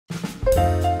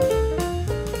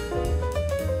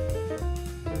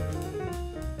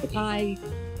I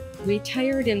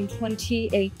retired in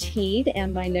 2018,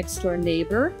 and my next door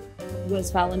neighbor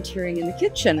was volunteering in the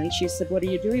kitchen. And she said, "What are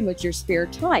you doing with your spare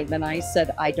time?" And I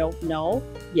said, "I don't know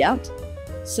yet."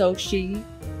 So she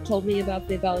told me about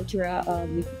the volunteer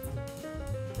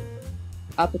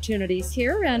opportunities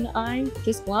here, and I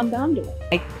just glommed onto it.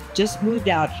 I just moved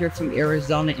out here from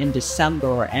Arizona in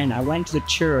December, and I went to the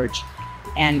church,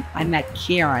 and I met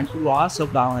Karen, who also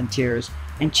volunteers,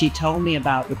 and she told me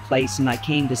about the place, and I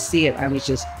came to see it. I was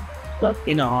just,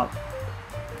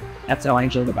 that's how I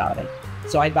enjoyed about it.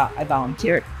 So I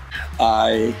volunteered.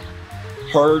 I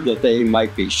heard that they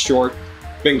might be short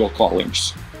bingo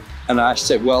callings. And I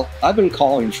said, well, I've been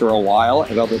calling for a while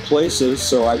at other places.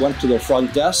 So I went to the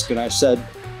front desk and I said,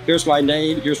 here's my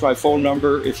name, here's my phone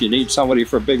number. If you need somebody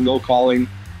for bingo calling,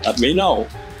 let me know.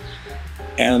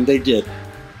 And they did.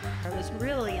 I was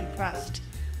really impressed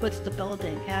with the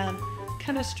building and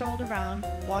kind of strolled around,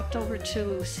 walked over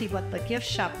to see what the gift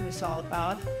shop was all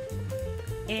about.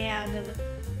 And it was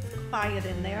quiet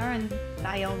in there, and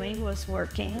Naomi was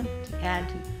working, and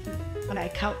when I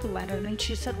complimented her, and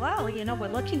she said, well, we're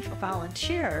looking for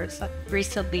volunteers. I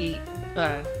recently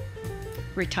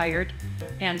retired,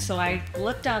 and so I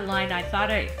looked online. I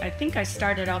think I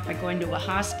started out by going to a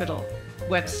hospital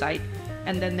website,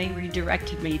 and then they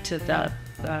redirected me to the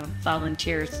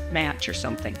volunteers match or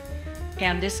something.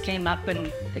 And this came up,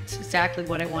 and it's exactly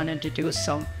what I wanted to do,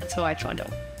 so I thought,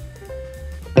 oh,